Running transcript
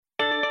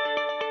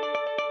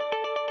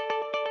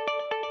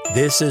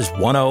This is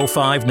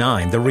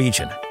 1059 The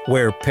Region,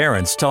 where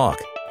parents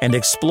talk and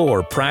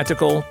explore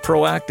practical,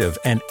 proactive,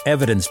 and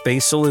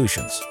evidence-based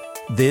solutions.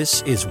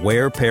 This is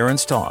Where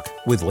Parents Talk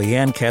with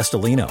Lianne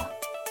Castelino.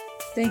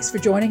 Thanks for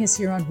joining us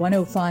here on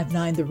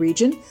 1059 The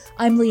Region.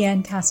 I'm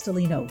Lianne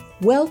Castelino.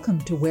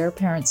 Welcome to Where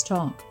Parents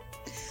Talk.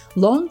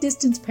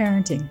 Long-distance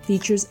parenting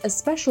features a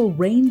special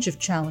range of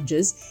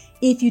challenges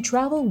if you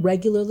travel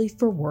regularly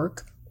for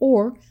work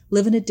or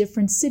live in a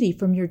different city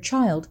from your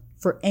child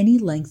for any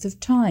length of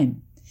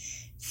time.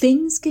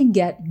 Things can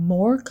get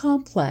more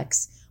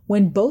complex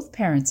when both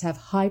parents have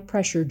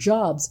high-pressure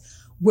jobs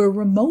where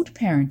remote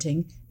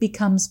parenting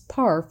becomes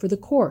par for the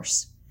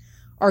course.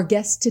 Our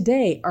guests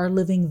today are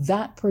living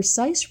that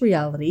precise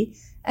reality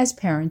as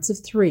parents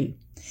of three,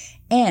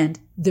 and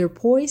they're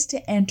poised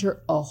to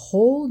enter a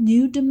whole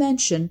new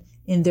dimension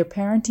in their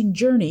parenting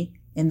journey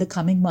in the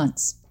coming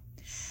months.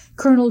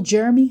 Colonel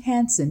Jeremy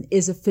Hansen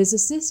is a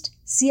physicist,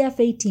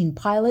 CF-18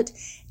 pilot,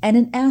 and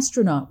an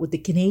astronaut with the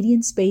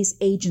Canadian Space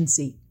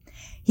Agency.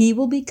 He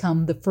will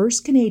become the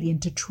first Canadian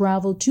to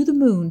travel to the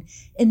moon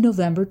in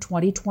November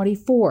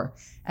 2024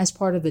 as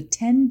part of the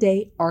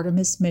 10-day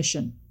Artemis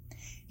mission.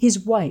 His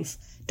wife,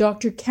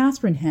 Dr.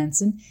 Catherine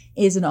Hansen,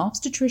 is an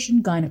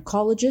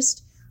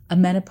obstetrician-gynecologist, a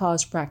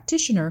menopause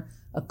practitioner,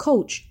 a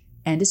coach,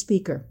 and a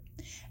speaker.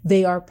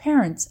 They are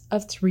parents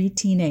of three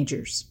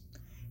teenagers.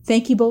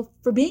 Thank you both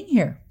for being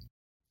here.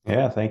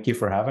 Yeah, thank you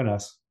for having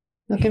us.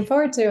 Looking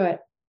forward to it.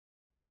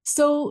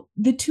 So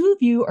the two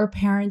of you are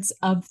parents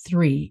of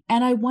three,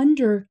 and I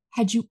wonder,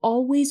 had you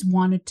always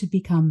wanted to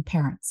become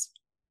parents?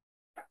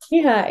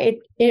 Yeah,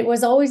 it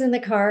was always in the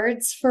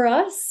cards for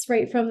us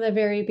right from the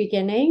very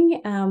beginning,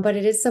 but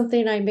it is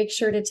something I make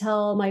sure to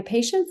tell my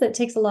patients. It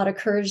takes a lot of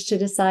courage to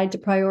decide to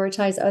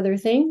prioritize other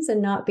things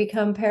and not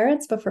become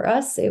parents, but for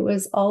us, it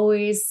was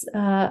always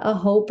a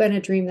hope and a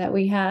dream that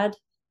we had.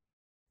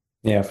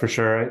 Yeah, for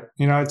sure.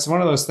 It's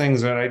one of those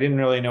things that I didn't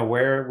really know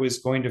where it was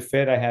going to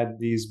fit. I had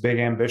these big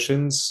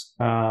ambitions,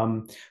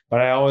 but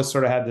I always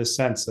sort of had this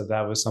sense that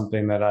that was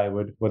something that I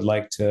would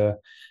like to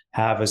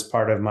have as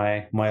part of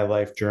my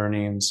life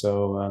journey. And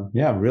so,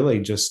 really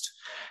just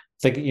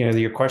think,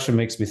 your question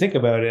makes me think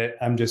about it.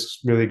 I'm just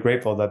really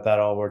grateful that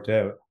all worked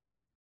out.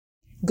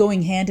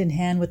 Going hand in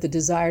hand with the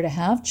desire to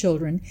have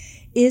children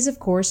is, of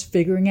course,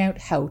 figuring out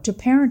how to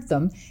parent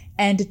them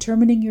and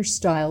determining your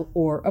style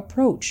or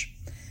approach.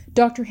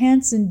 Dr.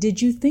 Hansen,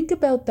 did you think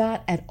about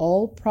that at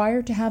all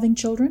prior to having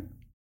children?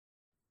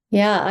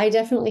 Yeah, I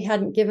definitely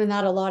hadn't given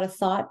that a lot of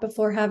thought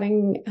before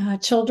having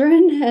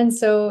children. And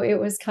so it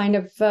was kind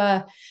of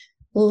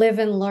live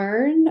and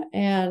learn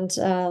and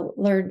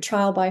learn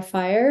trial by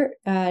fire.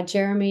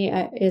 Jeremy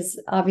is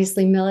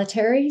obviously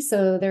military,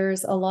 so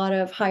there's a lot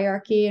of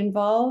hierarchy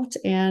involved.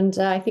 And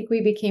I think we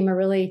became a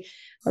really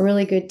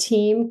good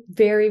team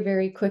very,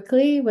 very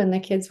quickly when the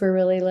kids were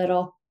really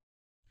little.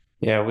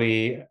 Yeah,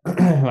 when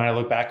I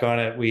look back on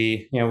it,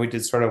 we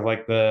did sort of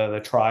like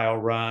the trial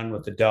run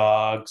with the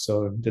dog.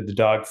 So did the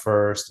dog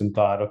first and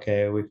thought,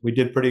 okay, we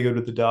did pretty good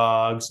with the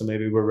dog, so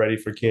maybe we're ready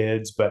for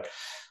kids. But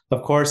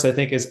of course, I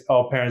think as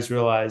all parents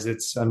realize,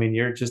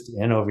 you're just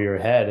in over your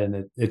head,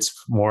 and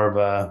it's more of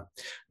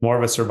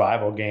a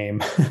survival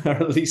game. Or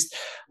at least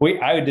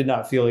I did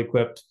not feel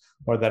equipped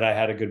or that I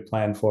had a good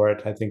plan for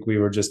it. I think we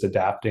were just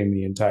adapting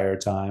the entire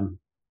time.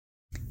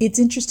 It's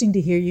interesting to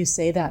hear you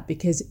say that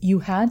because you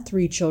had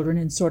three children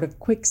in sort of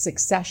quick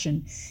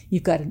succession.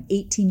 You've got an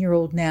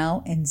 18-year-old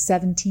now and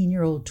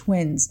 17-year-old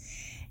twins,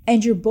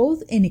 and you're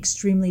both in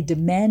extremely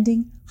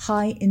demanding,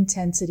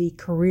 high-intensity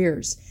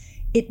careers.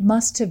 It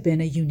must have been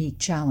a unique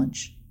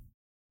challenge.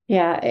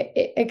 Yeah,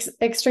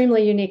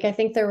 extremely unique. I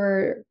think there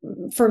were,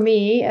 for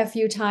me, a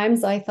few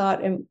times I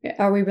thought,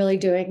 are we really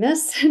doing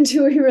this?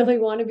 Do we really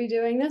want to be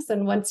doing this?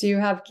 And once you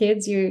have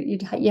kids, you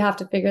have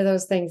to figure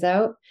those things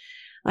out.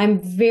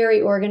 I'm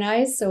very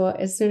organized. So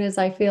as soon as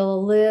I feel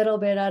a little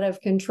bit out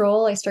of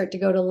control, I start to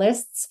go to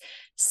lists,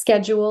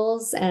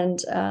 schedules, and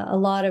a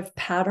lot of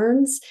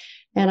patterns.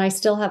 And I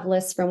still have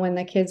lists from when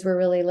the kids were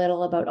really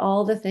little about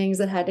all the things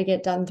that had to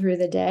get done through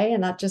the day.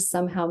 And that just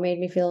somehow made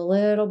me feel a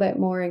little bit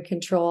more in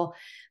control.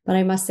 But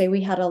I must say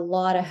we had a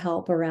lot of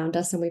help around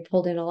us and we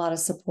pulled in a lot of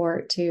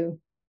support too.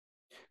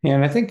 Yeah,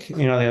 and I think,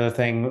 the other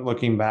thing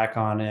looking back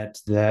on it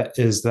that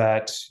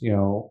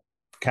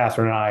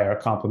Catherine and I are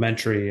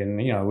complementary, and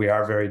we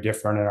are very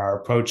different in our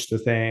approach to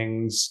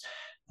things.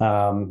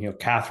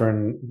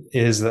 Catherine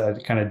is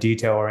kind of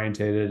detail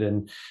oriented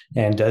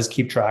and does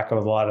keep track of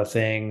a lot of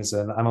things,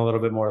 and I'm a little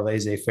bit more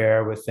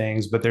laissez-faire with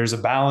things. But there's a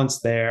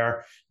balance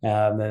there,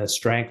 and a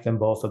strength in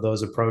both of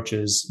those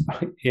approaches.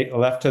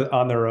 Left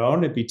on their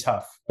own, it'd be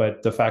tough.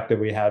 But the fact that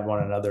we had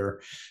one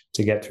another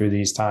to get through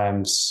these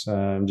times,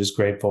 I'm just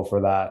grateful for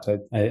that.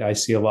 I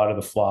see a lot of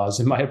the flaws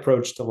in my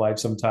approach to life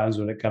sometimes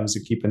when it comes to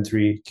keeping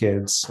three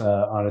kids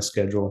on a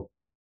schedule.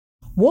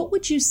 What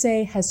would you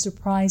say has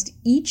surprised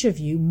each of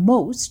you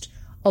most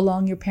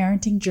along your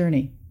parenting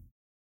journey?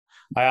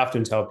 I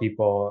often tell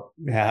people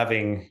we had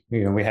an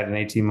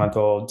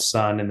 18-month-old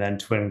son and then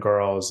twin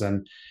girls,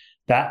 and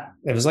that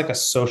it was like a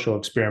social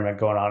experiment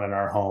going on in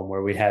our home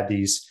where we had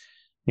these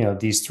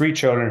these three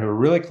children who were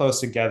really close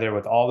together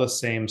with all the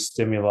same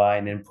stimuli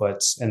and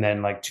inputs, and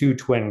then like two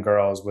twin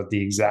girls with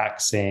the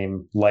exact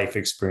same life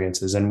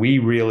experiences. And we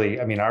really,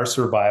 our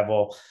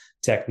survival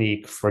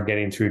technique for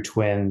getting through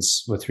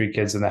twins with three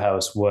kids in the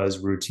house was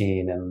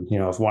routine. And,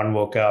 if one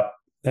woke up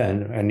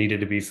and needed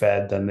to be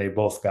fed, then they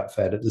both got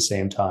fed at the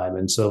same time.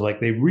 And so like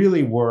they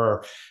really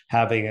were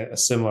having a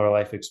similar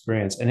life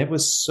experience. And it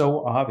was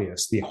so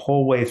obvious the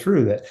whole way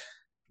through that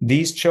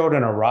these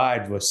children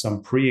arrived with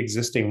some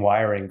pre-existing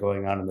wiring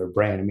going on in their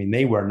brain.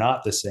 They were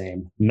not the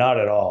same, not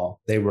at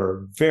all. They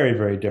were very,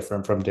 very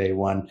different from day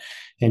one.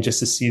 And just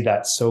to see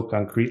that so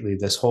concretely,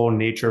 this whole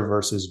nature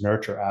versus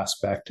nurture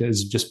aspect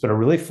has just been a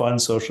really fun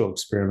social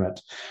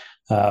experiment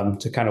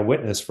to kind of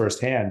witness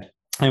firsthand.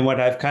 And what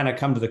I've kind of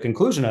come to the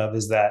conclusion of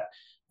is that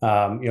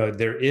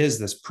there is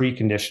this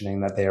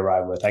preconditioning that they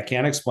arrive with. I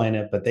can't explain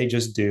it, but they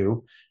just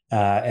do.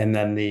 And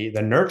then the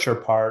nurture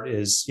part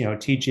is,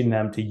 teaching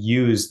them to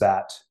use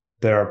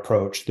their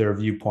approach, their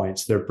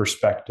viewpoints, their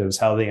perspectives,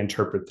 how they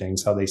interpret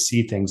things, how they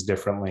see things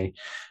differently,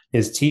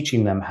 is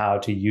teaching them how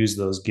to use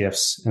those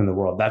gifts in the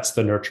world. That's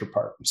the nurture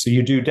part. So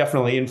you do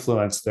definitely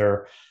influence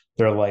their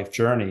life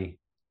journey,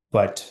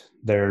 but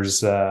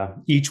there's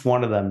each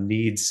one of them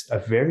needs a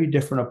very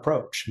different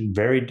approach and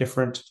very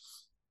different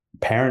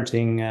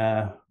parenting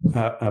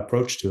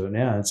approach to it.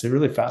 Yeah, it's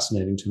really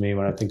fascinating to me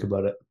when I think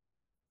about it.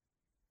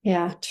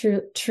 Yeah,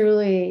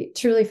 truly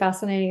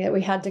fascinating that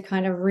we had to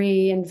kind of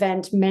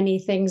reinvent many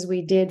things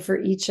we did for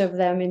each of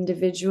them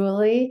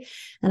individually.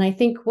 And I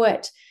think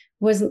what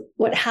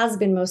has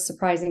been most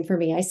surprising for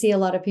me, I see a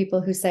lot of people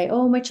who say,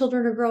 oh, my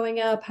children are growing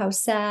up, how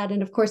sad.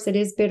 And of course it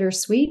is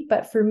bittersweet,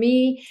 but for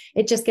me,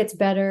 it just gets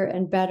better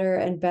and better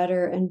and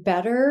better and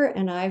better.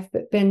 And I've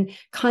been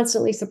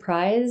constantly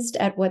surprised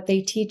at what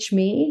they teach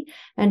me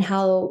and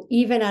how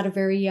even at a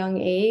very young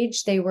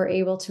age, they were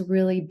able to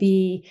really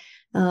be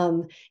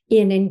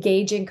in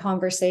engaging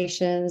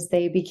conversations.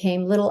 They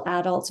became little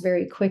adults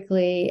very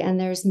quickly. And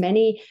there's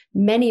many,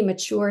 many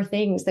mature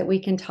things that we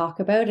can talk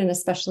about. And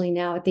especially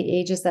now at the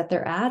ages that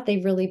they're at,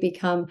 they've really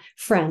become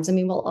friends.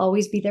 We'll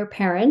always be their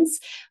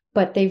parents,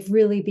 but they've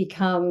really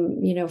become,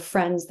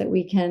 friends that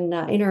we can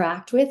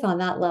interact with on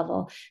that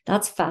level.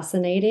 That's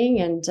fascinating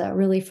and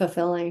really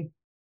fulfilling.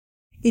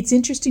 It's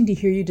interesting to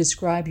hear you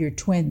describe your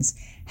twins.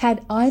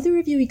 Had either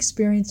of you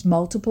experienced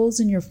multiples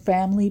in your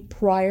family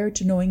prior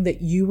to knowing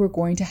that you were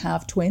going to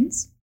have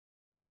twins?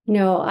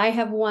 No, I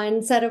have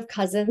one set of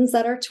cousins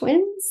that are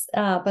twins,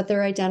 but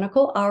they're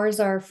identical. Ours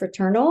are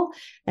fraternal.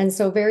 And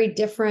so very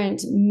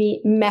different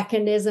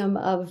mechanism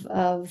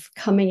of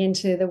coming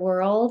into the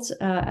world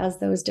as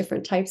those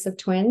different types of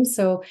twins.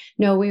 So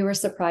no, we were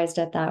surprised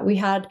at that. We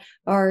had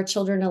our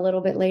children a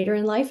little bit later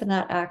in life, and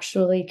that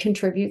actually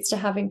contributes to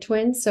having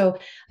twins. So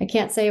I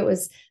can't say it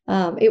was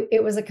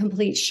a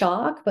complete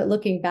shock, but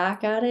looking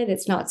back at it,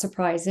 it's not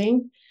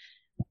surprising.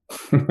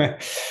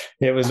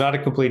 It was not a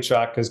complete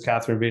shock because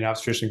Catherine, being an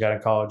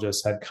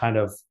obstetrician-gynecologist, had kind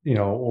of,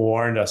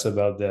 warned us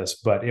about this,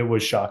 but it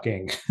was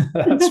shocking.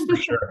 That's for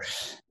sure.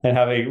 And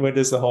having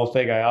witnessed the whole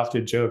thing, I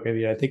often joke,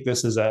 I think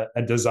this is a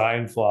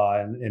design flaw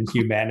in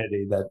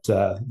humanity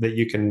that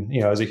you can,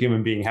 as a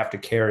human being, have to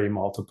carry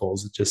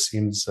multiples. It just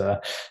seems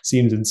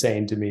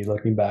insane to me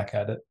looking back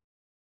at it.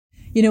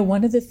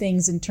 One of the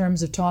things in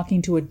terms of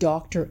talking to a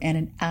doctor and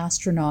an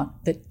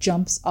astronaut that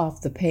jumps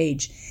off the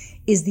page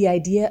is the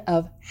idea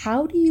of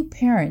how do you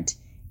parent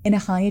in a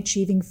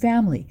high-achieving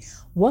family?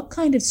 What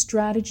kind of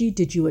strategy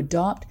did you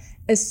adopt,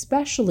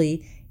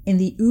 especially in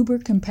the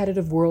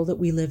uber-competitive world that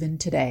we live in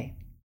today?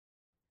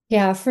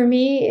 Yeah, for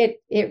me,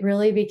 it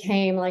really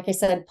became, like I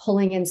said,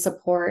 pulling in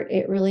support.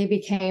 It really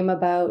became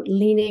about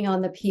leaning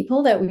on the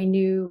people that we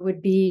knew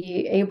would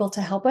be able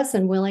to help us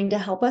and willing to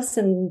help us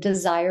and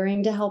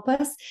desiring to help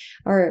us.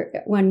 Or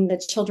when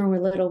the children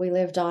were little, we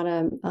lived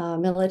on a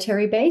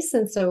military base.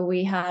 And so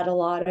we had a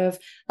lot of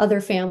other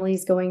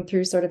families going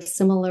through sort of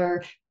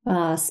similar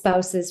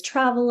spouses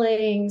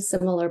traveling,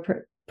 similar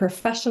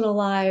professional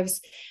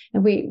lives.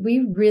 And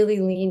we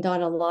really leaned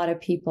on a lot of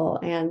people.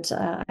 And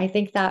I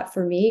think that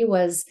for me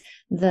was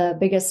the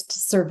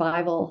biggest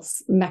survival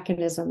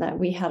mechanism that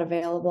we had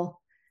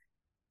available.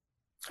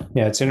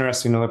 Yeah, it's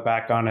interesting to look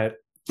back on it,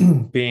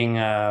 being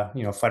a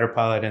fighter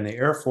pilot in the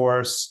Air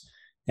Force.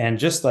 And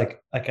just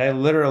like I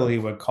literally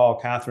would call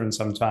Catherine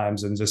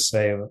sometimes and just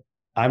say,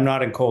 I'm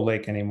not in Cold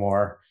Lake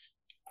anymore.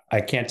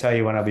 I can't tell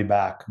you when I'll be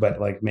back, but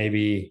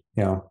maybe,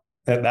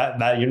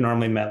 that you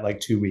normally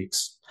meant 2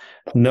 weeks.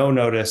 No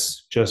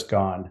notice, just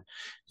gone.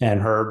 And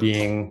her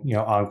being,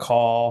 on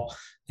call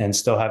and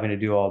still having to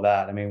do all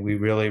that. We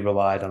really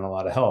relied on a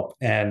lot of help.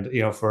 And,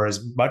 for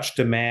as much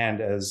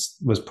demand as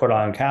was put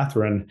on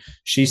Catherine,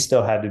 she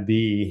still had to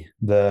be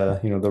the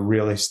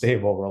really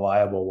stable,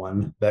 reliable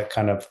one that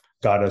kind of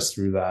got us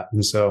through that.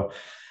 And so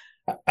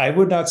I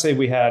would not say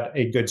we had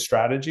a good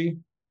strategy.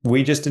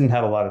 We just didn't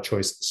have a lot of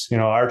choices.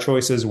 Our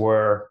choices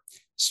were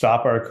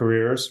stop our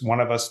careers. One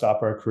of us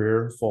stop our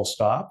career, full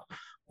stop,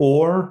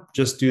 or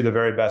just do the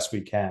very best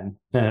we can,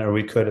 or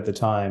we could at the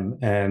time,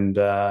 and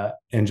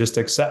just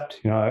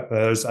accept.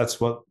 That's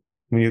what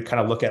when you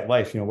kind of look at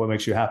life, what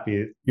makes you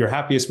happy? You're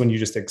happiest when you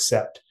just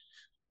accept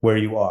where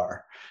you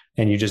are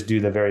and you just do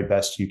the very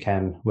best you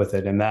can with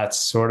it. And that's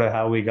sort of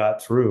how we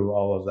got through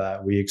all of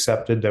that. We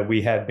accepted that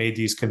we had made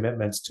these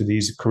commitments to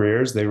these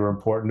careers. They were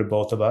important to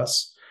both of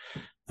us.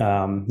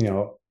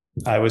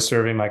 I was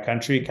serving my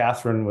country.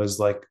 Catherine was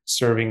like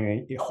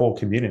serving a whole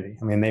community.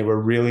 I mean, they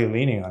were really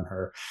leaning on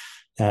her.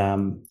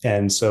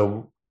 And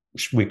so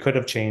we could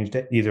have changed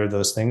either of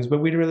those things, but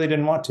we really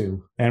didn't want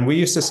to. And we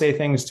used to say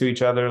things to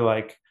each other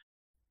like,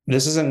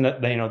 this isn't,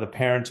 the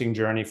parenting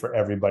journey for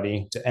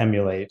everybody to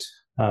emulate.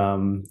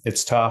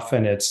 It's tough,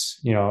 and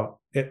it's,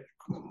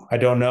 I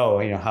don't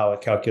know, how it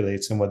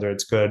calculates and whether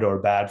it's good or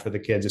bad for the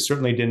kids. It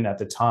certainly didn't at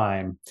the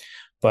time.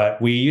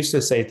 But we used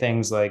to say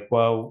things like,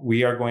 well,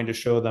 we are going to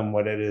show them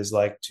what it is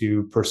like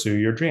to pursue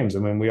your dreams. I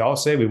mean, we all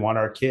say we want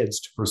our kids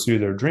to pursue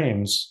their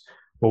dreams.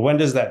 Well, when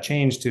does that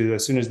change to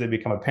as soon as they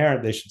become a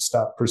parent, they should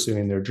stop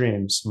pursuing their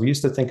dreams? We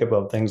used to think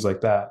about things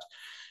like that.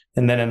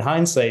 And then in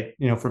hindsight,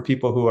 for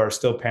people who are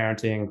still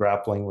parenting,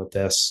 grappling with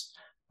this,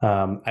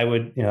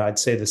 I'd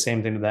say the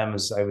same thing to them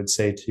as I would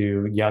say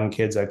to young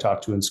kids I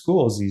talk to in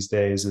schools these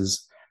days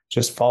is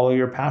just follow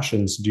your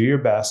passions, do your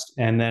best.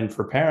 And then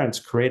for parents,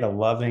 create a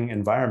loving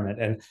environment.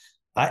 And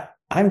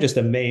I'm just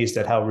amazed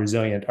at how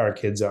resilient our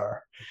kids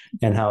are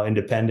and how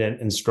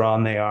independent and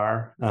strong they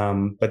are.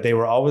 But they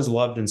were always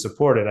loved and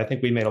supported. I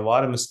think we made a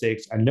lot of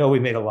mistakes. I know we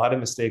made a lot of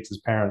mistakes as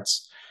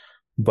parents,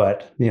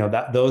 but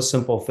those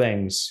simple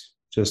things,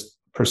 just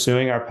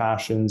pursuing our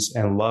passions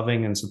and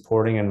loving and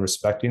supporting and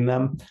respecting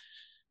them,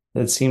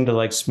 that seemed to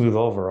like smooth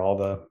over all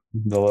the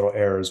little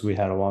errors we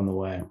had along the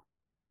way.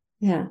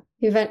 Yeah.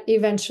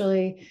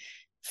 Eventually,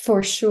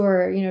 for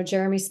sure,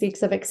 Jeremy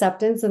speaks of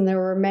acceptance, and there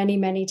were many,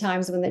 many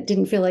times when it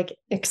didn't feel like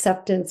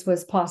acceptance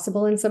was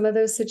possible in some of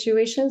those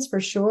situations. For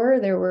sure,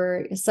 there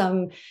were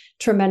some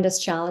tremendous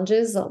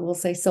challenges. We'll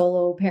say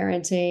solo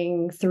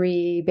parenting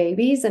 3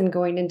 babies and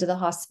going into the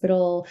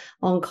hospital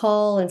on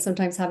call, and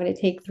sometimes having to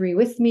take 3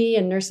 with me,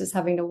 and nurses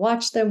having to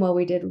watch them while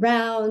we did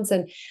rounds.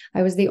 And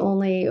I was the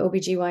only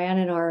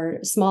OBGYN in our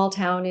small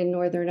town in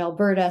northern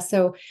Alberta,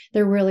 so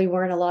there really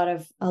weren't a lot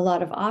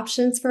of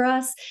options for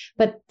us.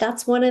 But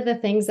that's one of the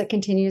things that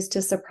continues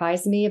to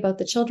surprise me about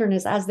the children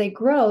is as they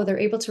grow, they're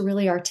able to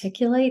really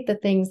articulate the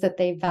things that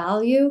they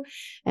value.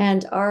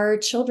 And our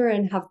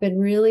children have been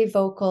really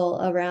vocal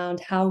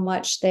around how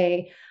much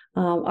they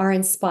are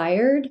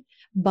inspired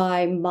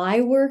by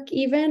my work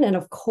even, and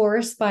of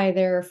course by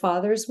their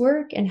father's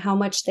work, and how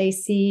much they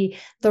see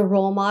the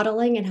role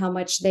modeling and how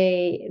much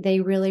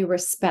they really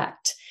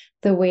respect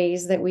the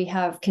ways that we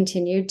have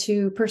continued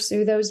to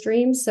pursue those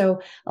dreams.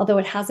 So although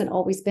it hasn't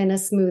always been a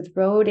smooth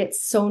road,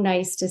 it's so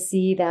nice to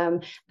see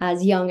them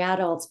as young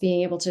adults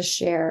being able to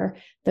share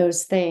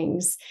those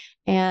things.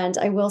 And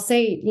I will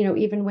say,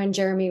 even when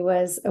Jeremy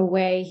was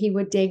away, he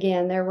would dig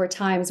in. There were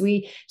times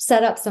we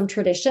set up some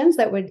traditions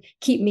that would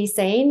keep me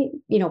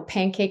sane,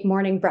 pancake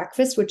morning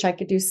breakfast, which I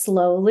could do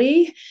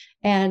slowly,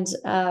 and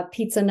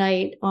pizza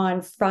night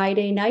on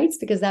Friday nights,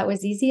 because that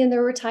was easy. And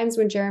there were times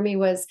when Jeremy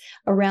was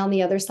around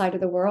the other side of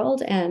the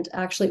world and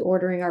actually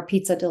ordering our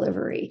pizza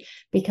delivery,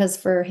 because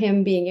for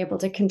him being able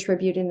to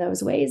contribute in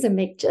those ways and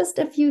make just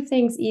a few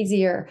things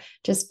easier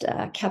just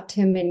kept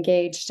him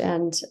engaged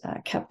and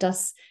kept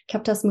us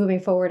moving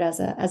forward as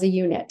a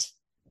unit.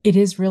 It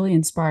is really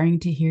inspiring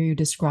to hear you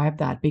describe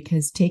that,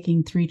 because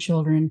taking 3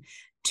 children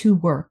to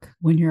work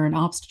when you're an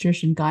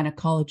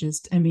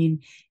obstetrician-gynecologist, I mean,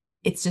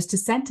 it's just a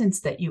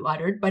sentence that you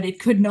uttered, but it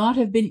could not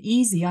have been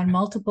easy on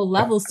multiple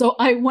levels. So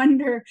I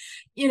wonder,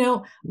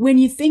 when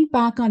you think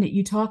back on it,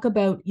 you talk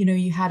about,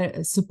 you had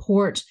a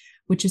support,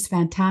 which is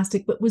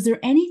fantastic, but was there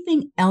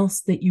anything else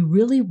that you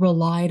really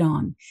relied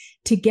on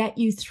to get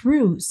you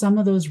through some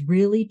of those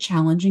really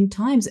challenging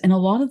times? And a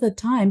lot of the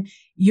time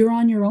you're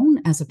on your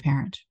own as a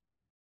parent.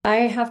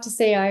 I have to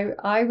say,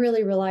 I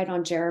really relied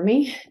on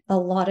Jeremy a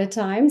lot of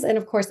times. And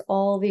of course,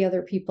 all the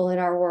other people in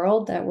our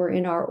world that were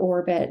in our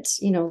orbit,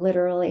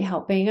 literally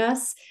helping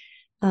us.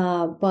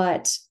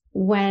 But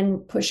when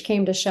push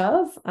came to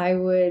shove, I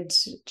would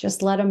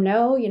just let them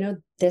know,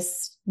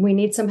 we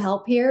need some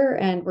help here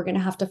and we're going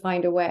to have to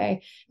find a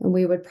way, and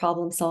we would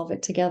problem solve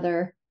it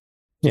together.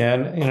 Yeah.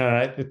 And,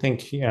 I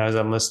think, as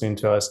I'm listening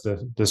to us to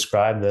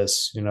describe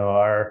this,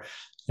 our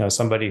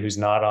somebody who's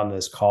not on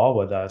this call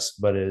with us,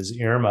 but is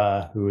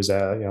Irma, who is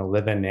a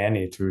live-in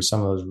nanny through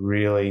some of those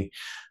really,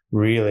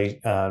 really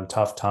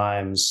tough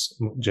times,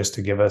 just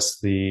to give us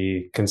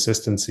the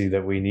consistency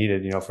that we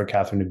needed, for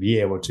Catherine to be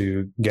able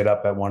to get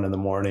up at 1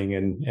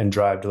 a.m. and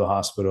drive to the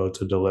hospital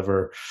to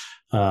deliver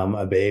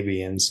a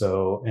baby. And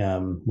so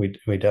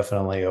we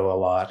definitely owe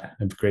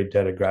a great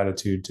debt of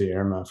gratitude to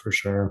Irma for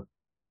sure.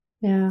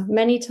 Yeah,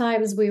 many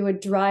times we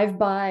would drive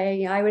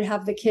by, I would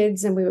have the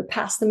kids and we would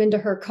pass them into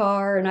her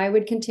car, and I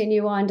would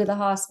continue on to the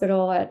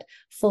hospital at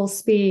full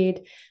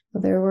speed.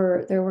 There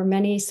were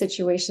many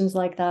situations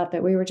like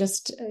that we were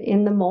just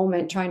in the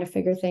moment trying to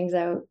figure things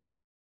out.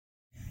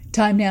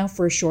 Time now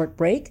for a short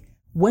break.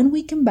 When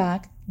we come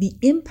back, the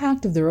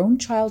impact of their own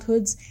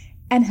childhoods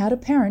and how to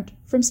parent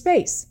from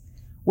space.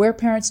 Where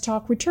Parents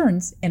Talk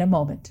returns in a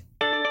moment.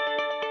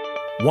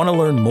 Want to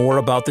learn more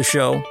about the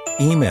show?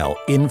 Email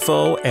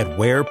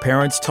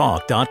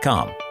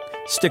info@whereparentstalk.com.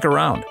 Stick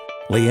around.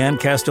 Lianne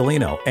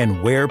Castelino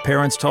and Where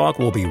Parents Talk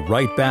will be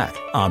right back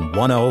on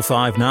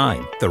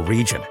 1059 The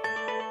Region.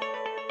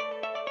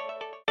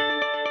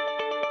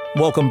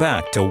 Welcome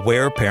back to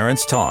Where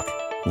Parents Talk.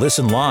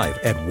 Listen live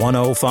at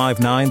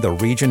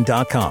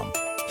 1059theregion.com.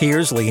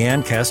 Here's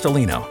Lianne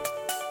Castelino.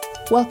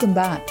 Welcome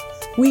back.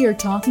 We are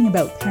talking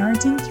about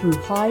parenting through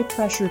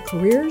high-pressure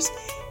careers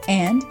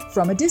and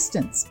from a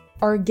distance.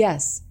 Our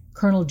guests,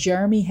 Colonel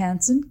Jeremy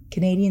Hansen,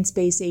 Canadian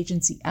Space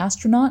Agency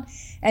astronaut,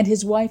 and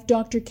his wife,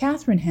 Dr.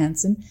 Catherine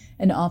Hansen,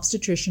 an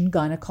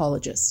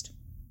obstetrician-gynecologist.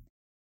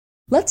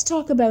 Let's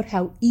talk about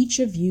how each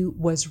of you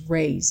was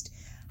raised.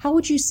 How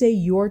would you say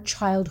your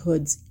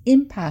childhoods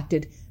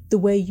impacted the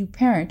way you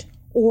parent,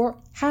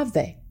 or have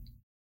they?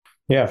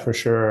 Yeah, for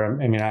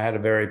sure. I mean, I had a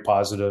very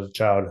positive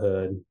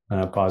childhood,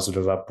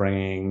 positive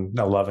upbringing,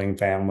 a loving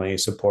family,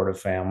 supportive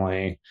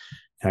family.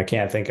 And I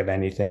can't think of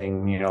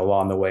anything,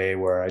 along the way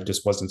where I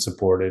just wasn't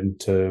supported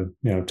to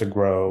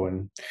grow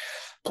and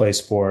play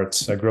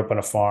sports. I grew up on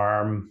a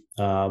farm,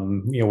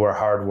 where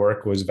hard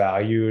work was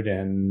valued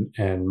and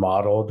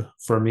modeled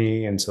for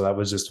me. And so that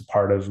was just a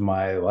part of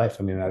my life.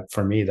 I mean,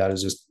 for me, that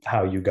is just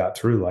how you got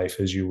through life,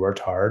 is you worked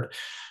hard.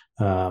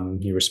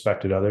 You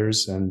respected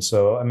others. And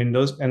so, I mean,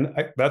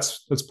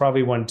 that's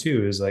probably one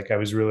too, is like, I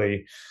was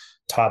really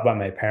taught by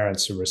my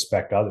parents to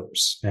respect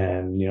others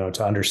and,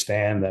 to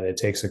understand that it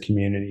takes a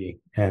community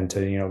and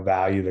to,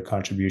 value the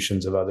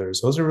contributions of others.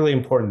 Those are really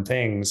important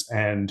things.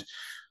 And,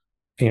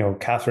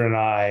 Catherine and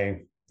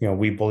I,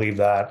 we believe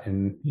that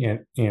in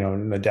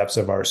the depths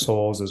of our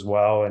souls as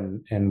well.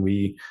 And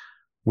we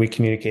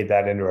communicate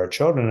that into our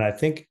children. And I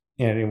think,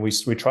 and we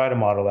try to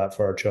model that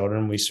for our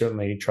children. We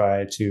certainly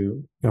try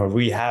to,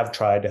 we have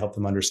tried to help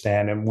them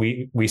understand, and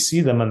we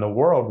see them in the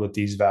world with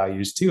these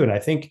values too. And I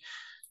think,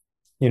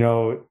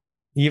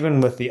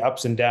 even with the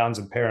ups and downs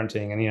of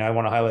parenting, and, I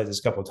want to highlight this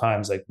a couple of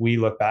times, like we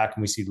look back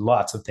and we see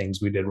lots of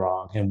things we did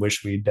wrong and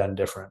wish we'd done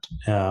different.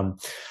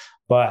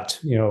 But,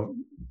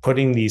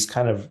 putting these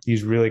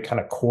really kind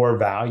of core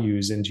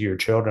values into your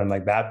children,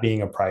 like that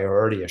being a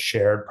priority, a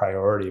shared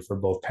priority for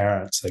both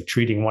parents, like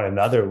treating one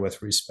another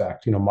with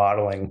respect,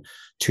 modeling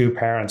two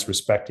parents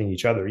respecting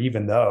each other,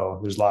 even though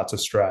there's lots of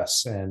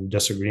stress and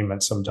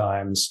disagreement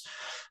sometimes,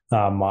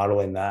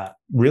 modeling that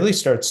really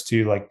starts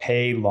to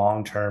pay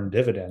long-term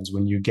dividends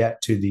when you get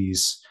to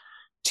these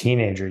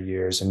teenager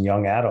years and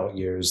young adult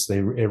years. It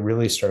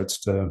really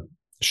starts to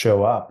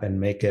show up and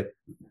make it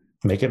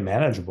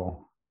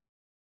manageable.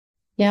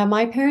 Yeah,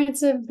 my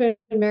parents have been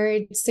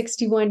married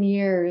 61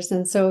 years,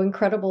 and so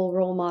incredible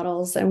role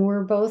models. And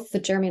we're both,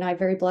 Jeremy and I,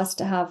 very blessed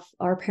to have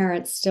our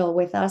parents still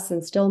with us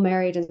and still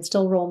married and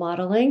still role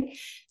modeling,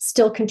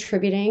 still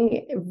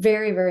contributing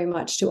very, very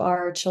much to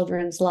our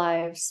children's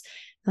lives.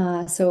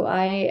 So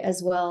I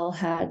as well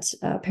had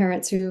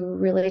parents who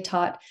really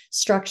taught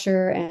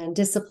structure and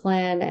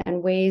discipline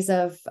and ways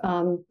of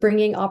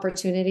bringing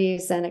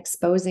opportunities and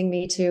exposing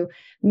me to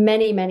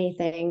many, many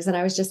things. And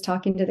I was just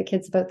talking to the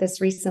kids about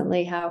this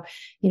recently, how,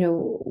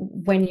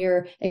 when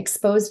you're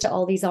exposed to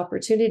all these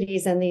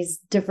opportunities and these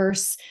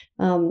diverse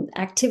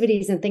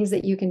activities and things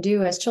that you can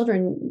do as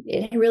children,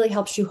 it really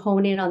helps you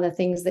hone in on the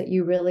things that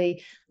you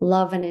really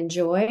love and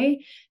enjoy.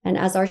 And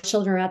as our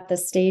children are at the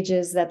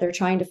stages that they're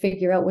trying to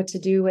figure out what to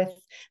do with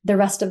the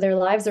rest of their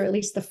lives, or at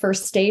least the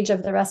first stage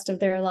of the rest of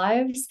their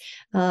lives,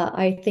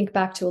 I think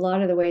back to a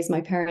lot of the ways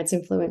my parents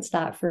influenced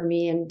that for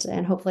me,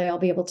 and hopefully I'll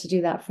be able to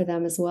do that for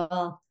them as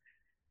well.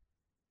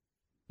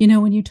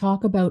 When you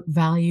talk about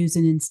values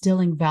and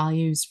instilling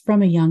values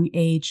from a young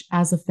age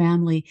as a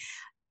family,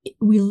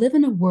 we live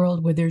in a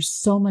world where there's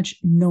so much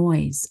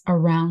noise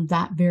around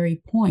that very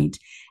point,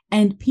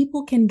 and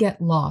people can get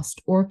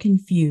lost or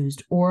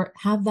confused or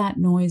have that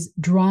noise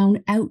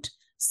drown out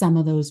some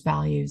of those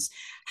values.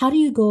 How do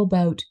you go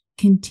about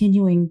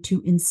continuing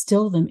to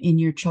instill them in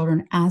your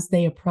children as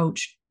they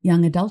approach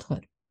young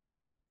adulthood?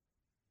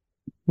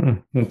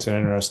 That's an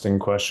interesting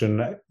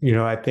question.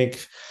 I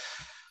think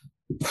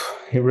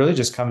it really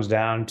just comes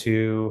down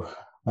to,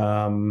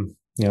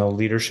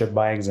 leadership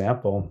by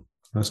example.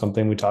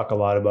 Something we talk a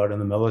lot about in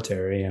the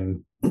military,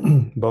 and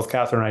both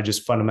Catherine and I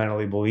just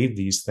fundamentally believe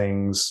these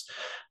things,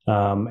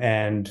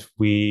 and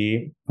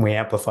we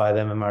amplify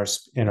them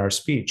in our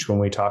speech when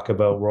we talk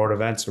about world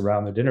events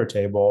around the dinner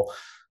table.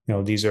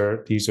 These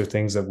are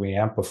things that we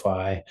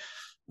amplify,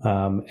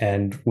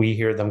 and we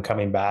hear them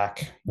coming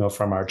back,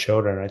 from our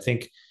children. I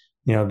think,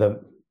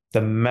 the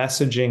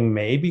messaging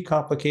may be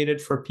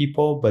complicated for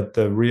people, but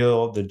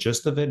the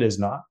gist of it is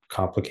not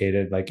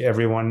complicated. Like,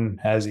 everyone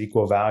has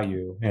equal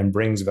value and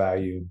brings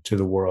value to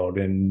the world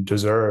and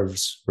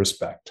deserves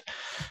respect.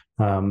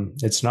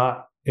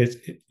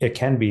 It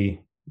can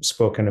be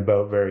spoken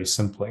about very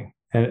simply.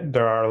 And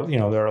there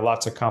are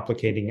lots of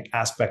complicating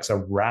aspects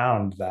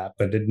around that,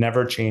 but it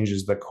never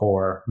changes the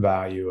core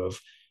value of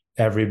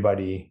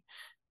everybody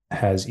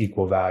has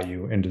equal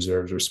value and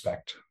deserves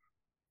respect.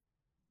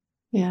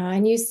 Yeah,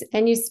 and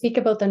you speak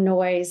about the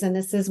noise, and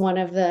this is one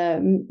of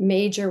the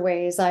major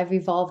ways I've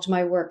evolved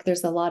my work.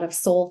 There's a lot of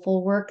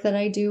soulful work that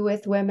I do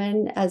with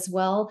women as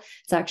well.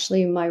 It's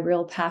actually my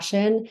real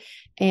passion,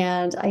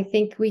 and I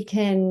think we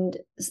can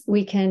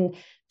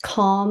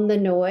calm the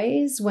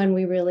noise when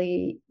we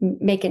really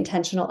make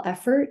intentional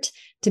effort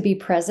to be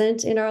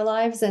present in our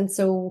lives. And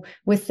so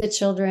with the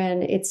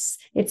children, it's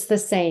the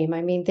same.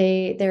 I mean,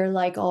 they're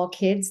like all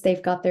kids,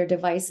 they've got their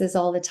devices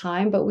all the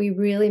time, but we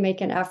really make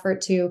an effort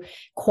to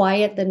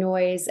quiet the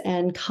noise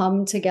and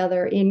come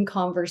together in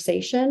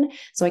conversation.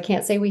 So I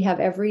can't say we have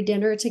every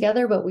dinner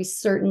together, but we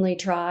certainly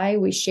try.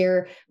 We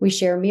share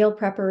meal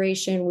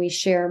preparation, we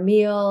share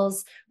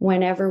meals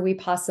whenever we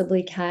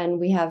possibly can.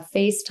 We have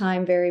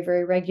FaceTime very,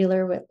 very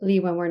regularly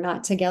when we're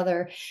not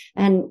together.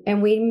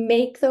 And we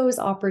make those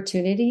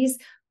opportunities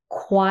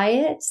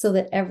quiet so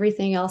that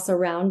everything else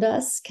around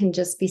us can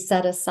just be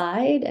set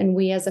aside, and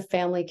we as a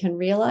family can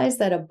realize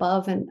that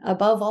above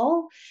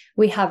all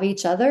we have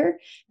each other.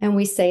 And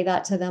we say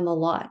that to them a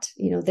lot.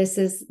 This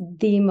is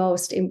the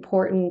most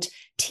important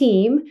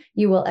team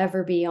you will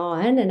ever be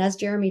on. And as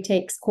Jeremy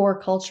takes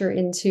core culture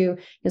into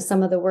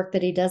some of the work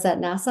that he does at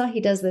NASA, he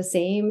does the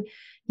same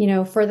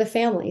for the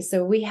family.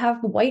 So we have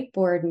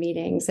whiteboard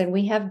meetings, and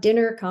we have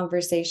dinner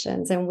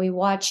conversations, and we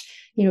watch,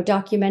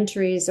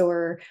 documentaries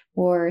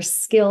or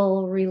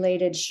skill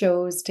related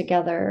shows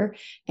together.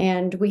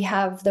 And we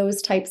have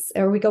those types,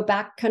 or we go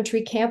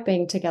backcountry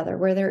camping together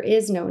where there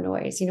is no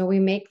noise. We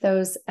make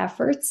those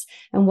efforts.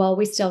 And while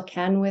we still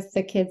can with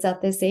the kids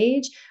at this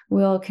age,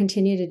 we'll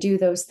continue to do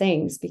those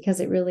things,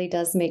 because it really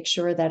does make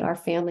sure that our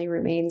family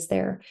remains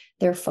their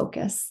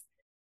focus.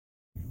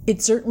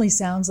 It certainly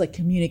sounds like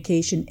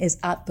communication is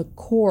at the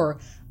core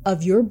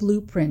of your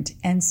blueprint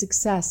and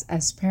success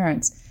as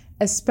parents,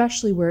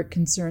 especially where it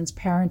concerns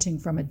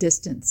parenting from a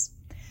distance.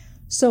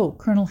 So,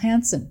 Colonel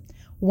Hansen,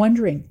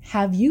 wondering,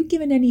 have you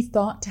given any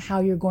thought to how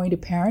you're going to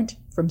parent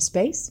from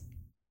space?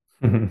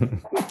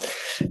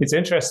 It's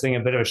interesting, a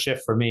bit of a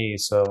shift for me.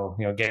 So,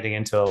 getting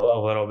into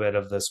a little bit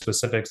of the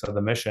specifics of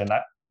the mission,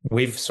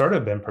 we've sort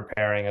of been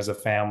preparing as a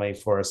family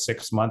for a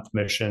 6-month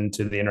mission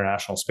to the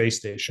International Space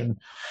Station.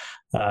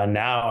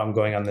 Now I'm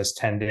going on this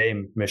 10-day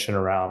mission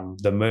around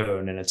the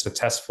moon, and it's a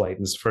test flight,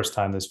 and it's the first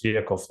time this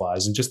vehicle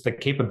flies, and just the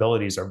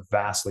capabilities are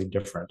vastly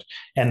different,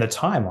 and the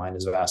timeline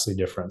is vastly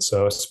different.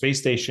 So a space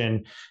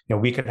station,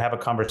 we could have a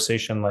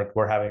conversation like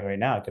we're having right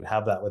now. I could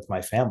have that with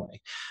my family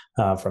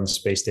from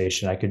space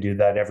station. I could do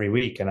that every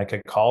week, and I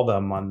could call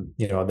them on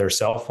their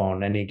cell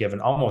phone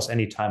almost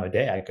any time of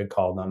day. I could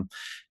call them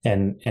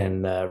and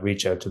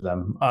reach out to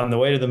them. On the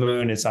way to the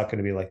moon, it's not going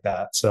to be like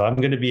that. So I'm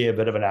going to be a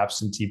bit of an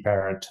absentee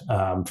parent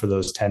for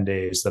those 10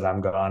 days that I'm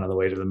gone on the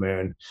way to the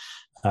moon.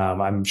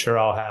 I'm sure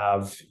I'll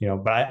have,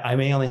 but I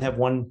may only have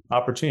one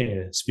opportunity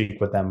to speak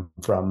with them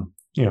from,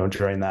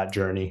 during that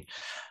journey.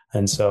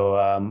 And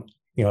so,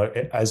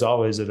 as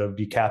always, it'll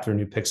be Catherine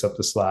who picks up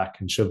the slack,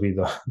 and she'll be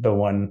the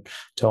one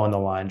towing the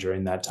line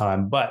during that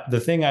time. But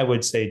the thing I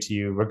would say to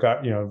you,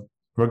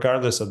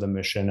 regardless of the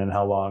mission and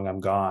how long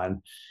I'm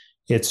gone,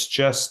 it's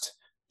just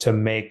to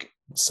make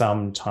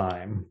some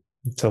time,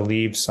 to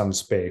leave some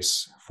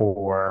space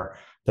for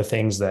the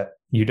things that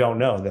you don't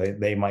know that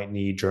they might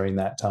need during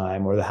that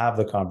time, or to have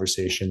the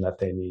conversation that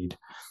they need.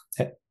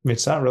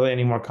 It's not really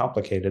any more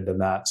complicated than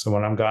that. So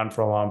when I'm gone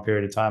for a long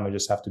period of time, I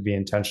just have to be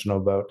intentional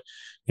about,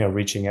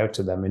 reaching out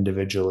to them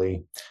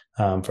individually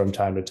from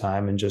time to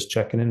time, and just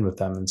checking in with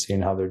them and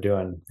seeing how they're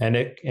doing. And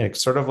it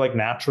sort of like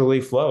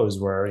naturally flows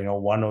where,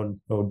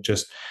 one will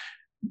just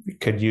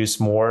could use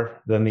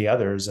more than the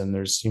others, and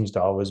there seems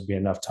to always be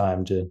enough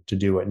time to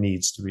do what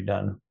needs to be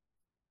done.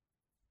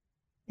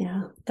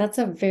 Yeah, that's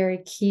a very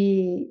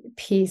key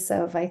piece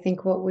of, I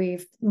think, what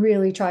we've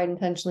really tried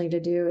intentionally to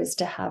do is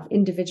to have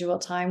individual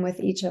time with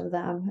each of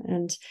them.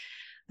 And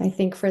I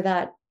think for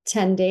that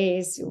 10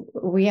 days,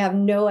 we have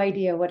no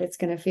idea what it's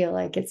going to feel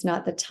like. It's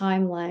not the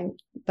timeline,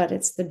 but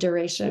it's the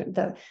duration,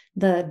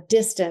 the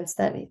distance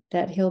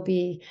that he'll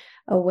be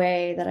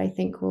away, that I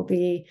think will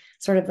be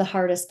sort of the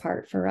hardest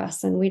part for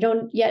us. And we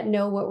don't yet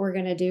know what we're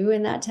going to do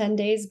in that 10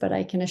 days, but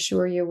I can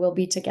assure you we'll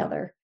be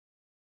together.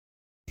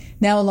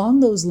 Now, along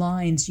those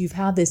lines, you've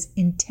had this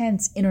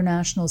intense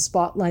international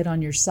spotlight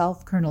on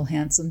yourself, Colonel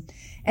Hansen,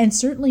 and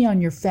certainly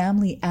on your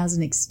family as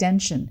an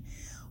extension.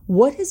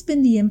 What has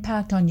been the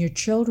impact on your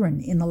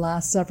children in the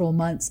last several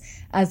months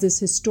as this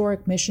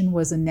historic mission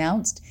was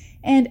announced,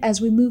 and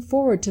as we move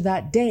forward to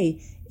that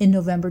day in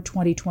November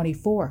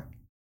 2024?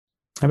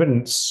 I've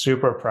been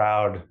super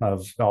proud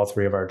of all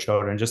three of our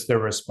children. Just their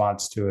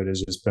response to it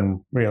has just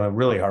been really,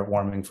 really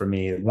heartwarming for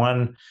me.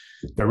 One,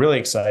 they're really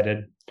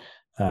excited.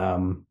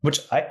 Which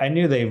I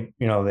knew they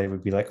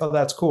would be like, oh,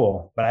 that's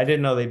cool. But I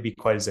didn't know they'd be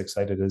quite as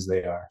excited as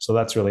they are. So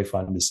that's really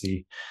fun to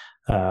see.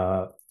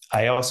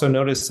 I also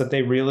noticed that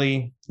they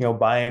really,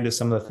 buy into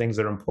some of the things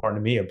that are important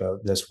to me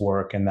about this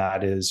work. And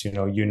that is,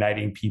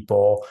 uniting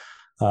people,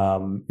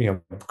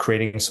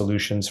 creating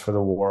solutions for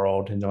the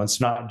world.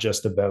 It's not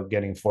just about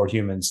getting 4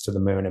 humans to the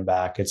moon and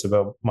back. It's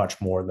about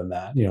much more than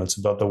that. It's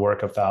about the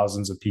work of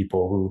thousands of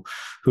people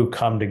who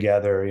come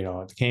together,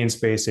 at the Canadian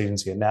Space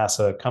Agency, at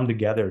NASA, come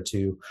together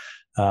to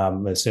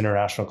this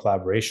international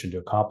collaboration to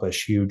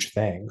accomplish huge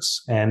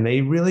things. And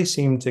they really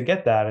seem to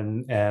get that.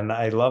 And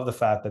I love the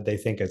fact that they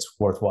think it's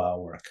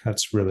worthwhile work.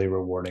 That's really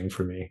rewarding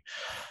for me.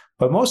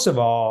 But most of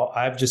all,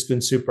 I've just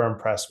been super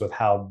impressed with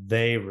how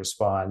they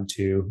respond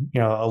to,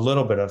 a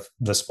little bit of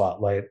the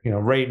spotlight.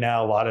 Right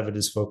now, a lot of it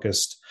is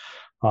focused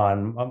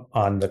on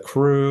the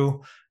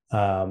crew,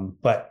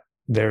 but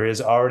there has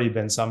already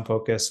been some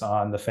focus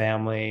on the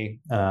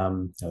family.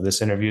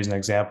 This interview is an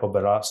example,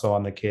 but also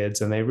on the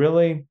kids. And they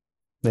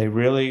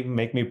really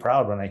make me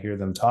proud when I hear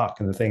them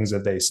talk and the things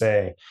that they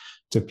say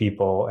to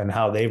people and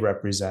how they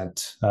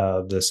represent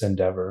this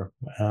endeavor.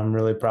 I'm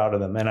really proud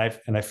of them. And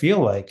I feel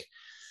like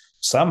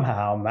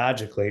somehow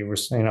magically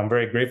I'm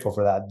very grateful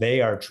for that.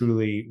 They are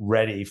truly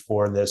ready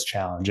for this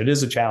challenge. It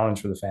is a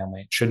challenge for the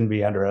family. It shouldn't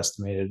be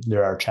underestimated.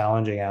 There are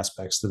challenging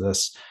aspects to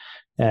this,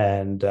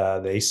 and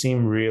they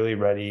seem really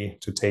ready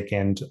to take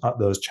on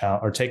those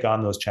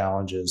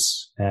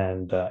challenges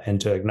and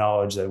to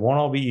acknowledge that it won't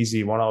all be easy,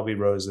 it won't all be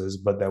roses,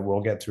 but that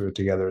we'll get through it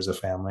together as a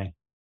family.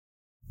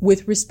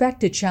 With respect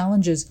to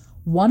challenges,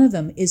 one of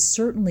them is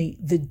certainly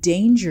the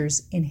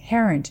dangers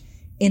inherent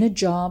in a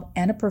job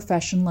and a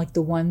profession like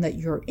the one that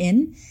you're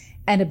in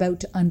and about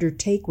to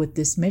undertake with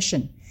this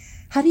mission.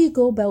 How do you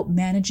go about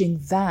managing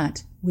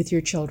that with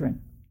your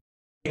children?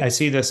 I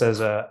see this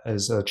as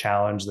a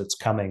challenge that's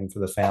coming for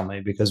the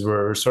family because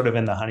we're sort of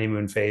in the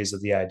honeymoon phase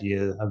of the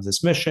idea of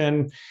this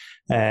mission.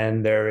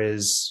 And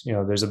there's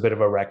a bit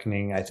of a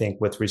reckoning, I think,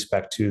 with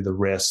respect to the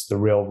risks, the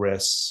real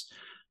risks,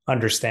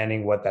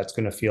 understanding what that's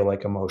going to feel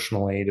like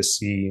emotionally to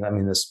see. I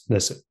mean,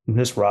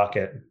 this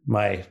rocket,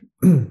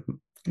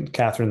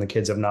 Catherine and the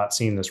kids have not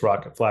seen this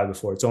rocket fly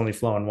before. It's only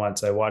flown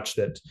once. I watched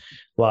it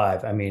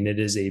live. I mean, it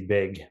is a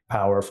big,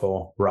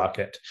 powerful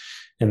rocket.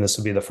 And this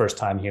will be the first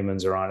time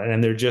humans are on it.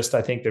 And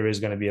I think there is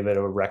going to be a bit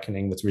of a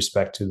reckoning with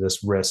respect to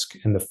this risk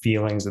and the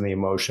feelings and the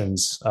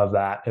emotions of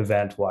that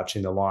event,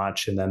 watching the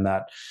launch, and then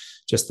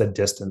just the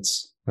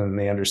distance and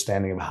the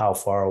understanding of how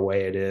far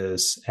away it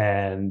is.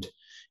 And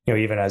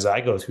even as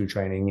I go through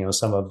training,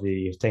 some of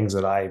the things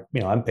that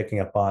I'm picking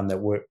up on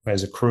that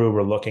as a crew,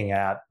 we're looking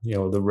at,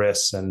 the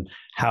risks and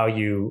how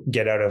you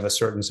get out of a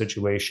certain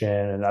situation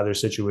and other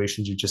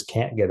situations you just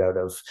can't get out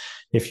of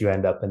if you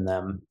end up in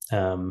them.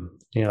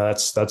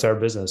 That's our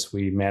business.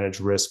 We manage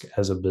risk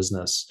as a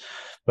business,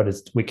 but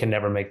we can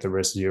never make the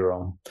risk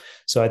zero.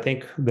 So I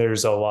think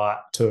there's a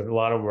lot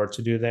of work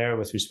to do there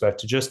with respect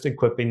to just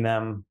equipping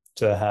them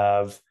to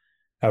have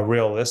a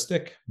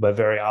realistic but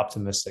very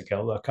optimistic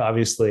outlook.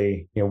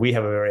 Obviously, we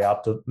have a very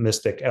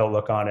optimistic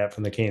outlook on it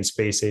from the Canadian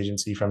Space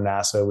Agency, from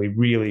NASA. We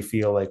really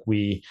feel like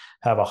we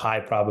have a high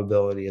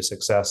probability of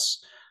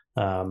success,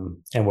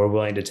 and we're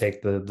willing to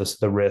take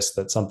the risk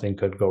that something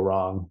could go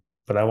wrong.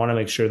 But I want to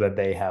make sure that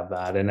they have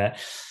that, and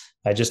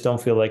I just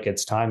don't feel like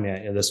it's time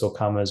yet. This will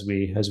come as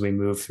we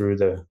move through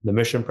the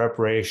mission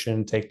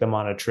preparation, take them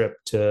on a trip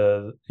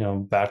to,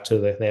 back to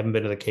they haven't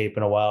been to the Cape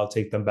in a while,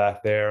 take them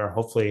back there.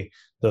 Hopefully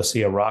they'll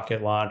see a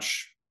rocket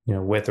launch,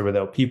 with or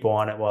without people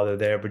on it while they're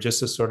there, but just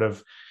to sort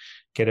of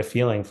get a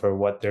feeling for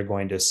what they're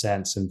going to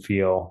sense and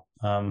feel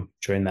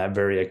during that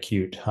very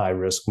acute high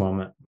risk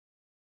moment.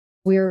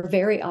 We're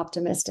very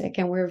optimistic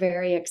and we're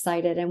very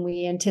excited and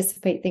we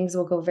anticipate things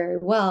will go very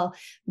well,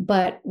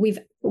 but we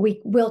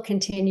will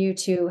continue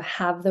to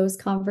have those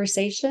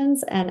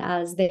conversations. And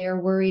as their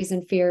worries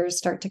and fears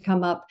start to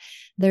come up,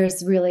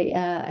 there's really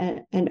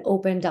an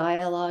open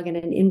dialogue and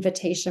an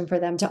invitation for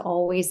them to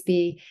always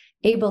be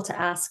able to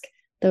ask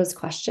those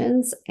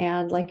questions.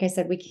 And like I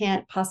said, we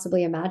can't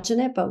possibly imagine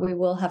it, but we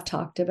will have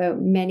talked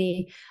about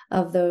many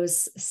of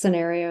those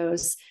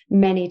scenarios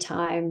many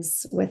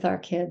times with our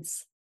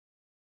kids.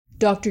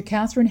 Dr.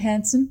 Catherine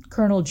Hansen,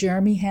 Colonel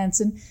Jeremy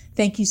Hansen,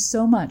 thank you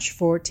so much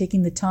for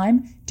taking the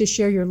time to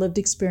share your lived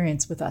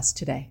experience with us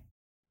today.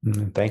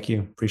 Thank you.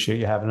 Appreciate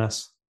you having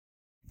us.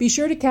 Be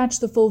sure to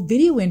catch the full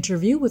video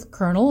interview with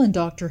Colonel and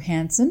Dr.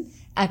 Hansen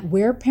at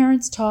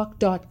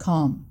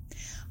whereparentstalk.com.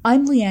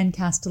 I'm Lianne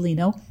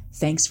Castelino.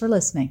 Thanks for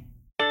listening.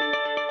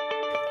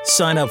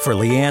 Sign up for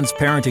Lianne's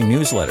parenting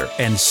newsletter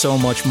and so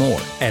much more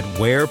at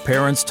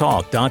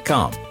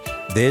whereparentstalk.com.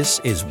 This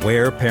is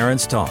Where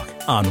Parents Talk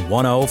on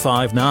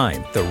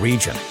 105.9 The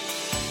Region.